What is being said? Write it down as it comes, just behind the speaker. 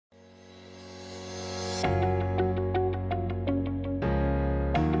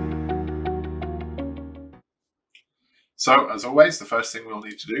So as always, the first thing we'll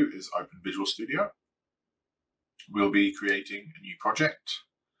need to do is open Visual Studio. We'll be creating a new project.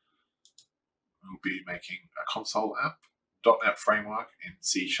 We'll be making a console app, .NET framework in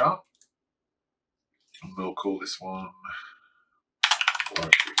C#. And we'll call this one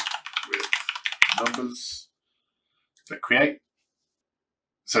Working with Numbers. Click Create.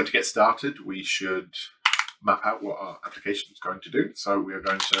 So to get started, we should map out what our application is going to do. So we are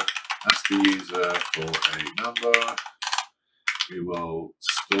going to ask the user for a number. We will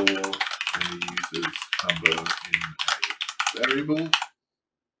store the user's number in a variable.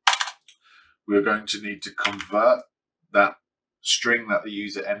 We're going to need to convert that string that the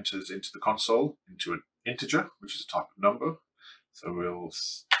user enters into the console into an integer, which is a type of number. So we'll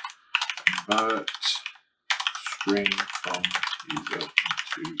convert string from user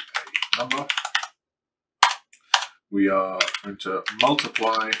into a number. We are going to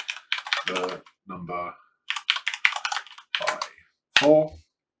multiply the number by 4,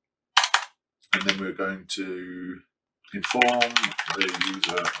 and then we're going to inform the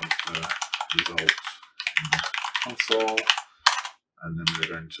user of the result in the console, and then we're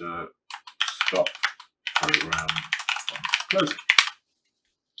going to stop program from closing.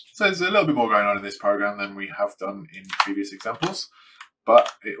 So there's a little bit more going on in this program than we have done in previous examples,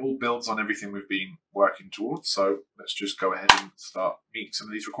 but it all builds on everything we've been working towards. So let's just go ahead and start meeting some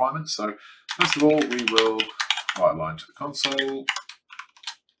of these requirements. So first of all, we will write a line to the console.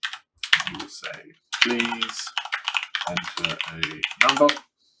 We will say, please enter a number.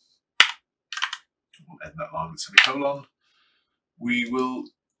 We'll end that line with semicolon. We will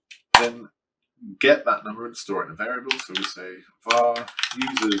then get that number and store it in a variable. So we say var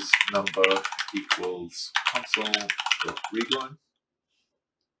users number equals console.readline.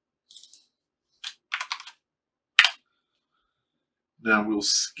 Now we'll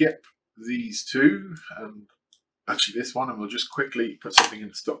skip these two and actually this one, and we'll just quickly put something in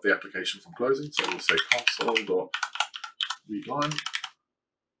to stop the application from closing. So we'll say console.readline.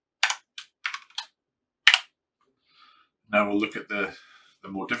 Now we'll look at the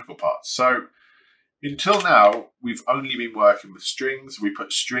more difficult parts. So until now, we've only been working with strings. We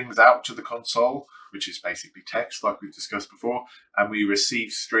put strings out to the console, which is basically text like we've discussed before, and we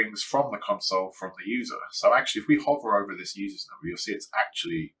receive strings from the console from the user. So actually, if we hover over this user's number, you'll see it's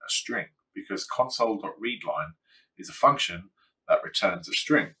actually a string because console.readline is a function that returns a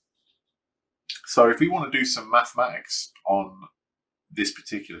string. So if we want to do some mathematics on this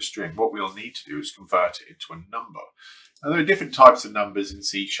particular string, what we'll need to do is convert it into a number. Now, there are different types of numbers in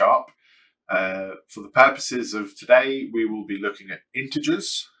C#. For the purposes of today, we will be looking at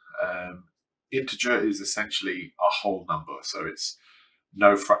integers. Integer is essentially a whole number, so it's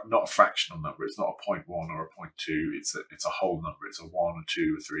not a fractional number. It's not a 0.1 or a 0.2. It's a whole number. It's a 1, a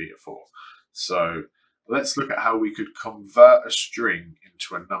 2, a 3, a 4. So let's look at how we could convert a string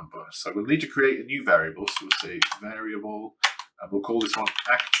into a number. So we'll need to create a new variable. So we'll say variable, and we'll call this one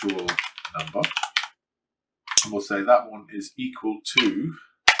actual number. And we'll say that one is equal to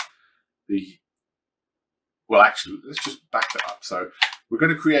the, well, actually, let's just back that up. So we're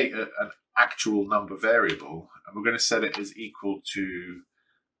going to create an actual number variable, and we're going to set it as equal to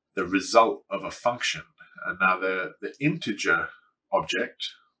the result of a function. And now the integer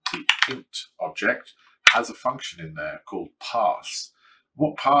object, the int object, has a function in there called parse.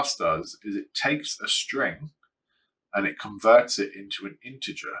 What parse does is it takes a string and it converts it into an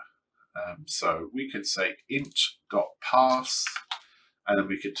integer. So we can say int.parse, and then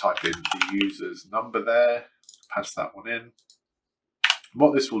we could type in the user's number there, pass that one in.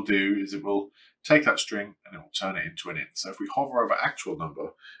 What this will do is it will take that string and it will turn it into an int. So if we hover over actual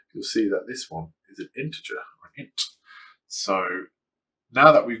number, you'll see that this one is an integer, or an int. So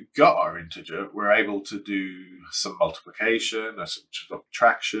now that we've got our integer, we're able to do some multiplication, some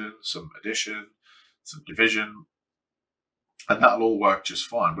subtraction, some addition, some division, and that'll all work just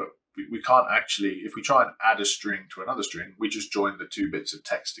fine. But we can't actually, if we try and add a string to another string, we just join the two bits of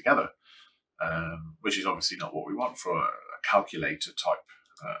text together, which is obviously not what we want for a calculator type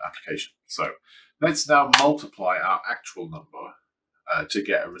application. So let's now multiply our actual number to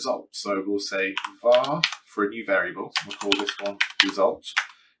get a result. So we'll say var for a new variable, we'll call this one result,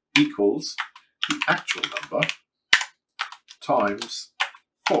 equals the actual number times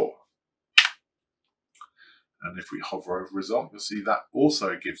 4. And if we hover over result, you'll see that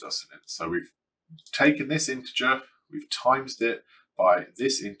also gives us an int. So we've taken this integer, we've times it by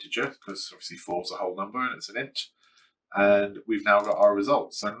this integer, because obviously 4 is a whole number and it's an int. And we've now got our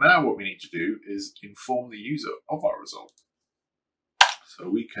result. So now what we need to do is inform the user of our result. So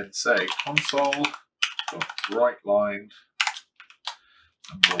we can say console.writeLine,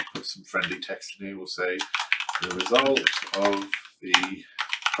 and we'll put some friendly text in here. We'll say the result of the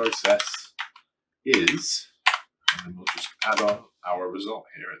process is, and then we'll just add on our result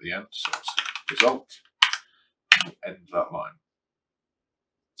here at the end. So it's result, and we'll end that line.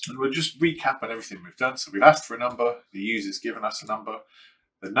 And we'll just recap on everything we've done. So we've asked for a number, the user's given us a number,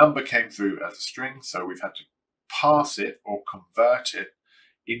 the number came through as a string, so we've had to pass it or convert it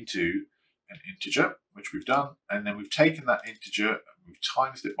into an integer, which we've done, and then we've taken that integer and we've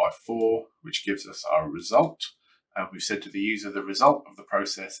times it by 4, which gives us our result, and we've said to the user the result of the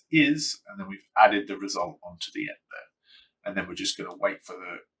process is, and then we've added the result onto the end there, and then we're just going to wait for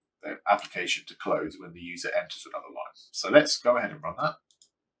the application to close when the user enters another line. So let's go ahead and run that.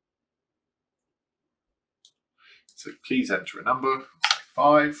 So please enter a number, say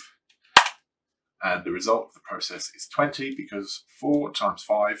 5, and the result of the process is 20 because 4 times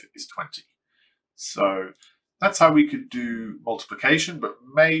 5 is 20. So that's how we could do multiplication, but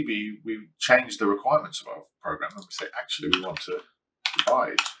maybe we change the requirements of our program and we say, actually, we want to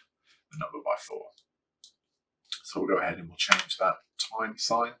divide the number by 4. So we'll go ahead and we'll change that time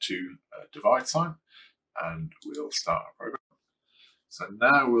sign to a divide sign, and we'll start our program. So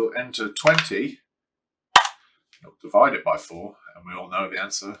now we'll enter 20. We'll divide it by 4, and we all know the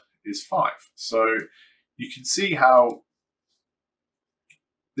answer is 5. So you can see how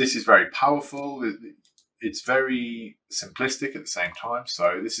this is very powerful. It's very simplistic at the same time.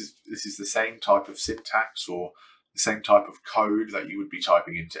 So this is the same type of syntax or the same type of code that you would be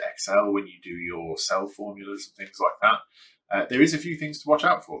typing into Excel when you do your cell formulas and things like that. There is a few things to watch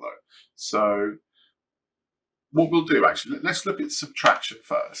out for though. So what we'll do actually, let's look at subtraction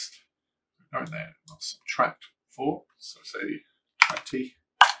first. Go in there, we'll subtract 4, so say 20,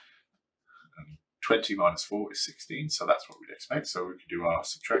 and 20 minus 4 is 16, so that's what we'd expect. So we can do our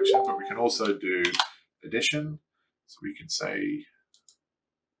subtraction, but we can also do addition, so we can say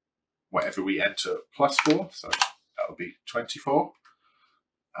whatever we enter plus 4, so that'll be 24,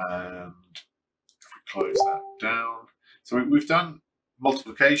 and if we close that down, so we've done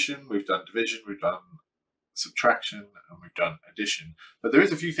multiplication, we've done division, we've done subtraction, and we've done addition, but there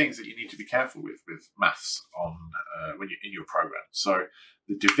is a few things that you need to be careful with maths on when you're in your program. So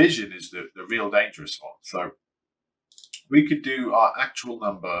the division is the real dangerous one. So we could do our actual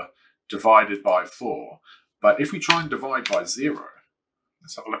number divided by 4, but if we try and divide by 0,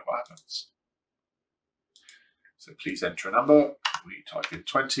 let's have a look what happens. So please enter a number, we type in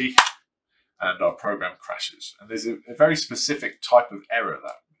 20, and our program crashes. And there's a very specific type of error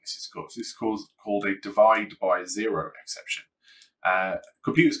that this is called. This is called a divide by 0 exception.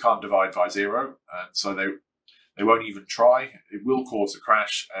 Computers can't divide by 0, and so they won't even try. It will cause a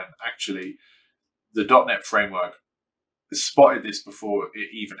crash, and actually the .NET framework has spotted this before it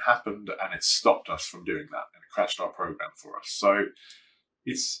even happened, and it stopped us from doing that, and it crashed our program for us. So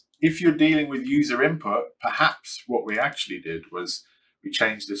if you're dealing with user input, perhaps what we actually did was we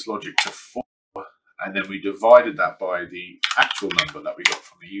changed this logic to 4, and then we divided that by the actual number that we got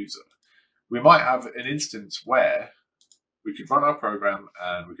from the user. We might have an instance where we could run our program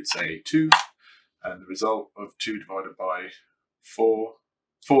and we could say 2, and the result of 2 divided by 4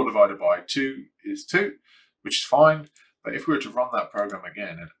 divided by 2 is 2, which is fine. But if we were to run that program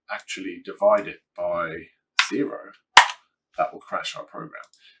again and actually divide it by 0, that will crash our program.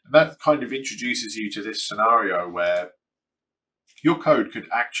 And that kind of introduces you to this scenario where your code could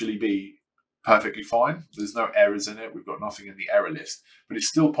actually be perfectly fine. There's no errors in it. We've got nothing in the error list, but it's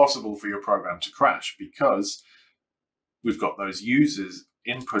still possible for your program to crash because we've got those users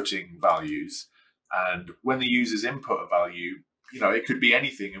inputting values. And when the users input a value, it could be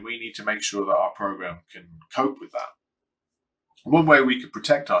anything, and we need to make sure that our program can cope with that. One way we could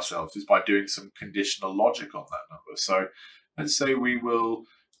protect ourselves is by doing some conditional logic on that number. So let's say we will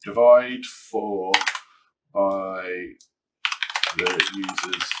divide 4 by the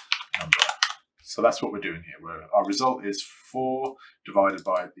user's number. So that's what we're doing here, where our result is 4 divided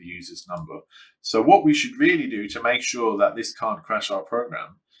by the user's number. So what we should really do to make sure that this can't crash our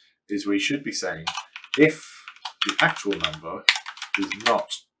program is we should be saying if the actual number is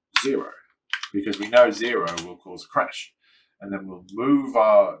not 0, because we know 0 will cause a crash. And then we'll move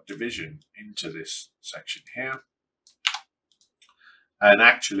our division into this section here. And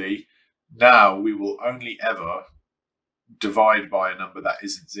actually, now we will only ever divide by a number that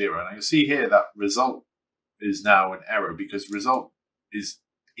isn't 0. And you'll see here that result is now an error because result is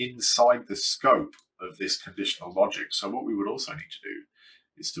inside the scope of this conditional logic. So what we would also need to do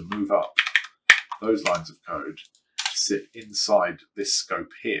is to move up those lines of code to sit inside this scope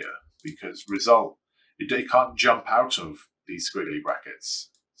here, because result, it can't jump out of these squiggly brackets.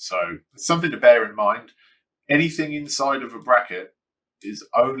 So it's something to bear in mind. Anything inside of a bracket is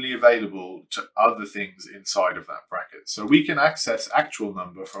only available to other things inside of that bracket. So we can access actual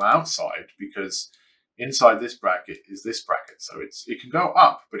number from outside because inside this bracket is this bracket. So it can go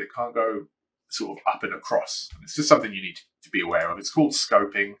up, but it can't go sort of up and across. And it's just something you need to be aware of. It's called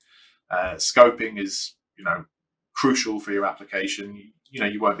scoping. Scoping is, crucial for your application.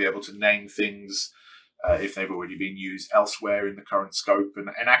 You won't be able to name things if they've already been used elsewhere in the current scope. And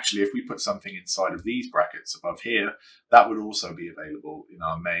actually, if we put something inside of these brackets above here, that would also be available in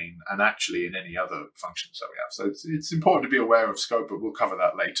our main and actually in any other functions that we have. So it's important to be aware of scope, but we'll cover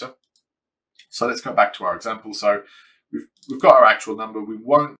that later. So let's go back to our example. So we've got our actual number. We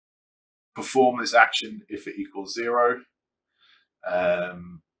won't perform this action if it equals 0.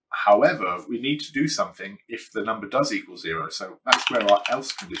 However, we need to do something if the number does equal 0. So that's where our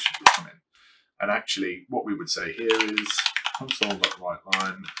else condition will come in. And actually, what we would say here is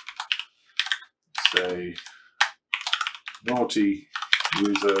console.writeLine, say, naughty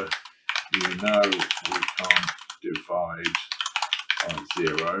user, you know we can't divide by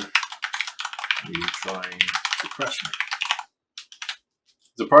 0. Are you trying to crash me?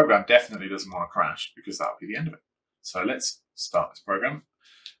 The program definitely doesn't want to crash because that would be the end of it. So let's start this program.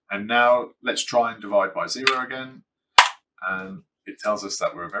 And now let's try and divide by 0 again. And it tells us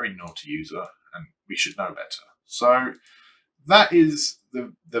that we're a very naughty user and we should know better. So that is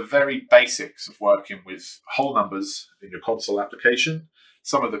the very basics of working with whole numbers in your console application.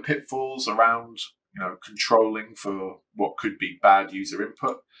 Some of the pitfalls around controlling for what could be bad user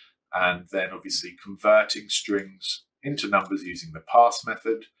input, and then obviously converting strings into numbers using the parse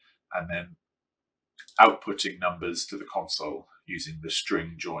method, and then outputting numbers to the console using the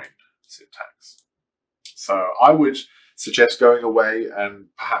string join syntax. So I would suggest going away and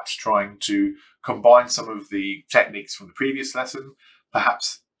perhaps trying to combine some of the techniques from the previous lesson,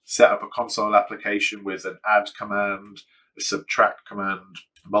 perhaps set up a console application with an add command, a subtract command,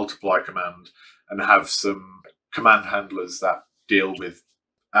 a multiply command, and have some command handlers that deal with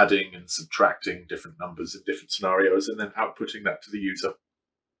adding and subtracting different numbers in different scenarios and then outputting that to the user.